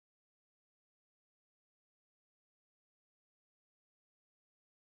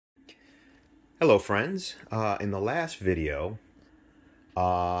Hello friends, in the last video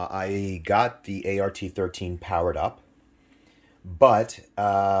I got the ART-13 powered up, but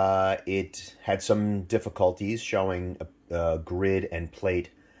it had some difficulties showing grid and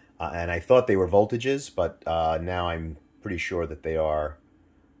plate, and I thought they were voltages, but now I'm pretty sure that they are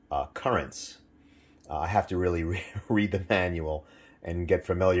currents. I have to really read the manual and get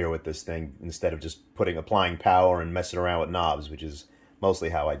familiar with this thing instead of just applying power and messing around with knobs, which is mostly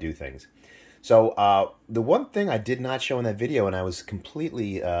how I do things. So the one thing I did not show in that video, and I was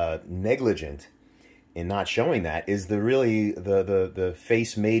completely negligent in not showing that, is the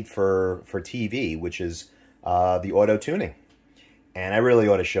face made for TV, which is the auto tuning. And I really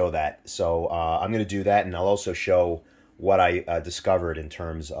ought to show that. So I'm going to do that, and I'll also show what I discovered in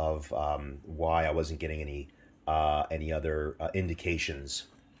terms of why I wasn't getting any other indications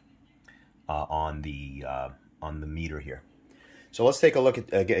on the meter here. So let's take a look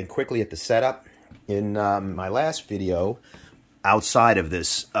at, again, quickly at the setup. In my last video, outside of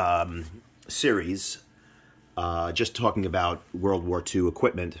this series, just talking about World War II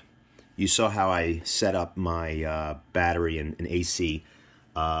equipment, you saw how I set up my battery and AC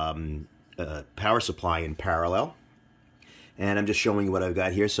power supply in parallel. And I'm just showing you what I've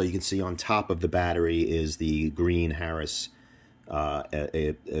got here. So you can see on top of the battery is the green Harris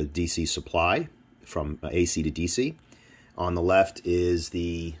a DC supply from AC to DC. On the left is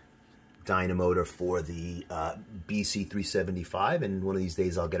the dynamotor for the BC375, and one of these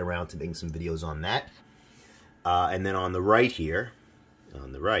days I'll get around to making some videos on that. And then on the right here,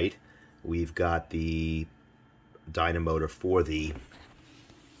 we've got the dynamotor for the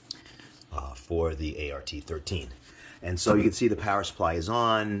ART-13. And so you can see the power supply is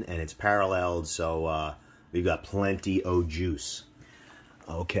on, and it's paralleled, so we've got plenty of juice.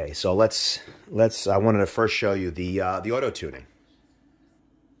 Okay, so I wanted to first show you the auto tuning.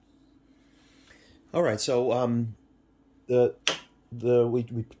 All right, so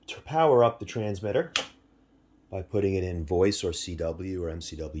we power up the transmitter by putting it in voice or CW or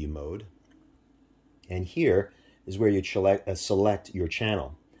MCW mode, and here is where you select your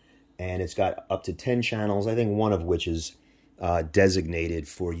channel, and it's got up to 10 channels. I think one of which is designated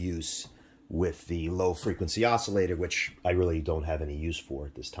for use with the low frequency oscillator, which I really don't have any use for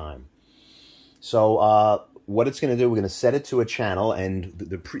at this time. So what it's going to do, we're going to set it to a channel, and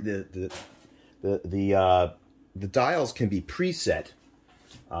the dials can be preset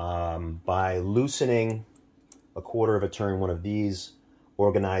by loosening a quarter of a turn one of these,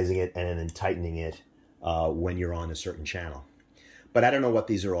 organizing it, and then tightening it when you're on a certain channel. But I don't know what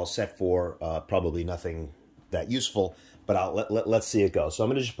these are all set for. Probably nothing that useful, but let's see it go. So I'm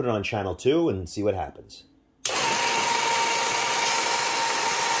going to just put it on channel 2 and see what happens.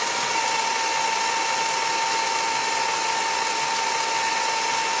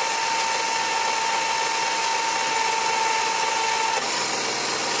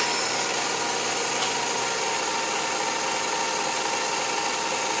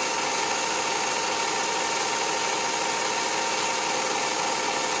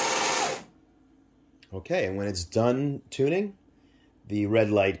 Okay, and when it's done tuning, the red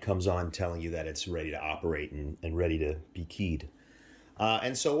light comes on telling you that it's ready to operate and ready to be keyed.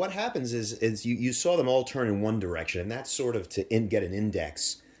 And so what happens is you saw them all turn in one direction, and that's sort of to get an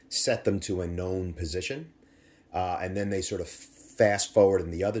index, set them to a known position, and then they sort of fast forward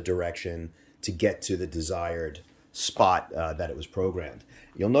in the other direction to get to the desired spot that it was programmed.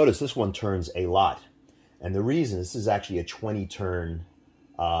 You'll notice this one turns a lot, and the reason, this is actually a 20-turn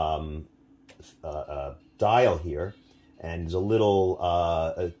dial here, and there's a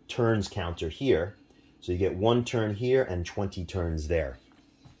little turns counter here, so you get 1 turn here and 20 turns there,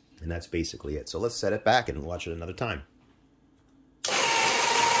 and that's basically it. So let's set it back and watch it another time.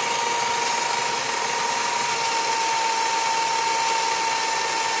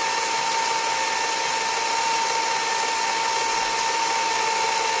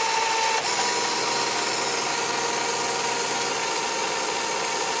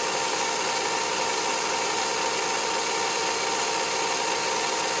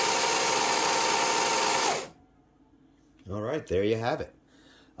 All right, there you have it.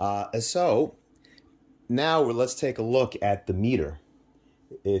 So now let's take a look at the meter.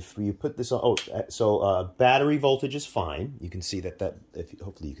 If you put this on, battery voltage is fine. You can see that.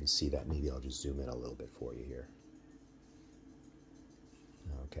 Hopefully you can see that. Maybe I'll just zoom in a little bit for you here.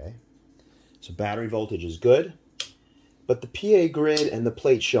 Okay, so battery voltage is good, but the PA grid and the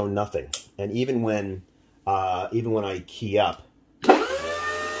plate show nothing. And even when I key up,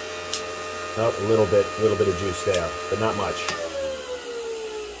 oh, a little bit of juice there, but not much.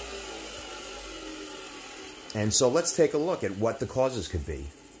 And so let's take a look at what the causes could be.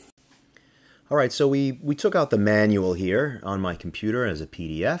 All right, so we took out the manual here on my computer as a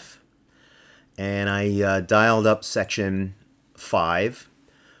PDF, and I dialed up section 5,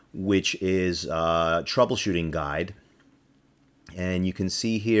 which is troubleshooting guide. And you can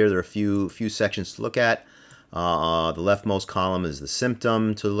see here there are a few sections to look at. The leftmost column is the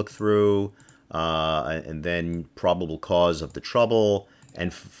symptom to look through, and then probable cause of the trouble,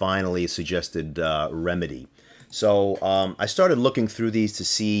 and finally suggested remedy. So I started looking through these to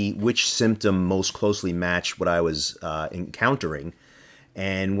see which symptom most closely matched what I was encountering,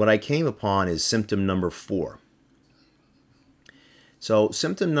 and what I came upon is symptom number 4. So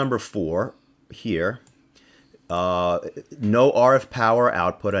symptom number 4 here, no RF power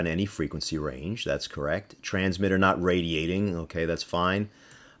output on any frequency range. That's correct. Transmitter not radiating. Okay, that's fine.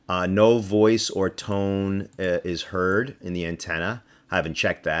 No voice or tone is heard in the antenna. I haven't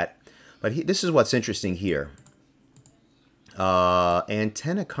checked that. But this is what's interesting here.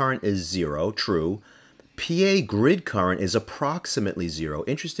 Antenna current is 0, true. PA grid current is approximately 0.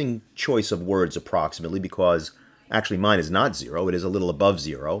 Interesting choice of words, approximately, because actually mine is not 0. It is a little above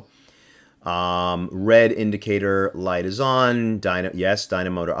 0. Red indicator light is on. Yes,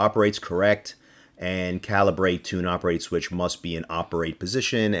 dynamotor operates, correct. And calibrate tune operate switch must be in operate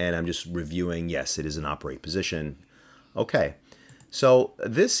position. And I'm just reviewing, yes, it is an operate position. Okay, so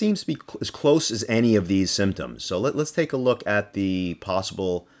this seems to be as close as any of these symptoms. So let's take a look at the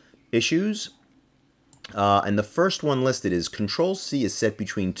possible issues. And the first one listed is Control C is set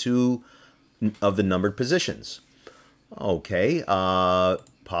between 2 of the numbered positions. Okay,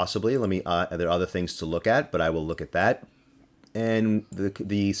 possibly. Let me. There are other things to look at, but I will look at that. And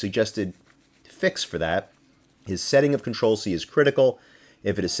the suggested fix for that is setting of Control C is critical.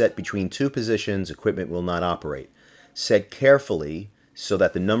 If it is set between 2 positions, equipment will not operate. Set carefully so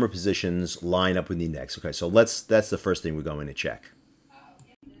that the number of positions line up with the index. Okay, so that's the first thing we're going to check.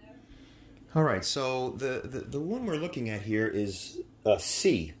 All right, so the one we're looking at here is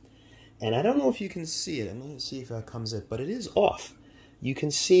C. And I don't know if you can see it. I'm going to see if that comes up, but it is off. You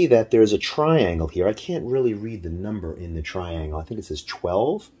can see that there's a triangle here. I can't really read the number in the triangle. I think it says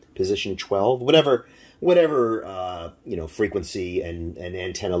 12, position 12, whatever you know, frequency and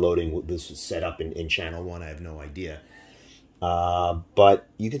antenna loading this was set up in channel 1. I have no idea. But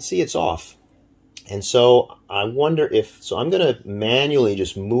you can see it's off. And so I wonder if, so I'm going to manually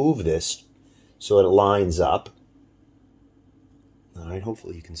just move this so it lines up. All right,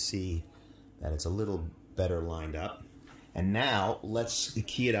 hopefully you can see that it's a little better lined up. And now let's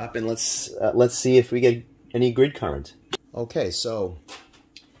key it up and let's see if we get any grid current. Okay, so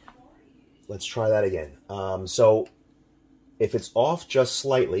let's try that again. So if it's off just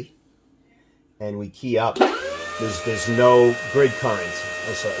slightly and we key up, there's no grid current.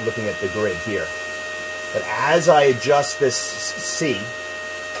 So looking at the grid here. But as I adjust this C,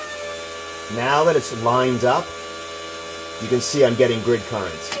 now that it's lined up, you can see I'm getting grid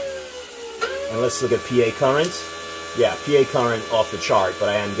current. And let's look at PA current. Yeah, PA current off the chart, but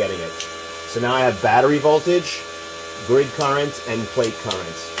I am getting it. So now I have battery voltage, grid current, and plate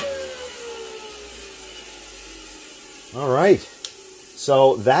current. All right.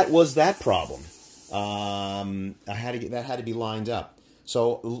 So that was that problem. That had to be lined up.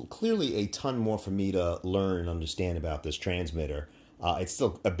 So clearly a ton more for me to learn and understand about this transmitter. It's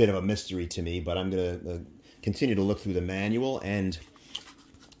still a bit of a mystery to me, but I'm going to continue to look through the manual, and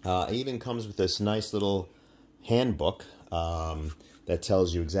it even comes with this nice little handbook that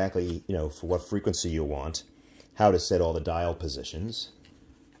tells you exactly, you know, for what frequency you want, how to set all the dial positions,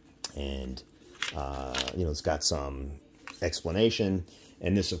 and you know, it's got some explanation,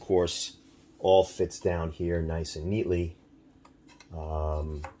 and this, of course, all fits down here nice and neatly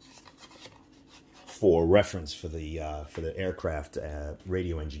for reference for the aircraft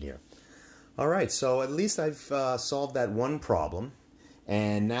radio engineer. All right, so at least I've solved that one problem.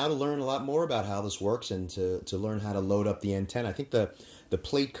 And now to learn a lot more about how this works and to learn how to load up the antenna. I think the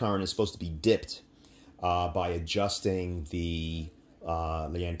plate current is supposed to be dipped by adjusting the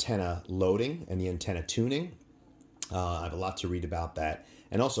antenna loading and the antenna tuning. I have a lot to read about that.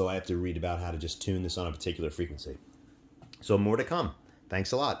 And also I have to read about how to just tune this on a particular frequency. So more to come.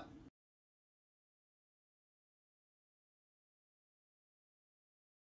 Thanks a lot.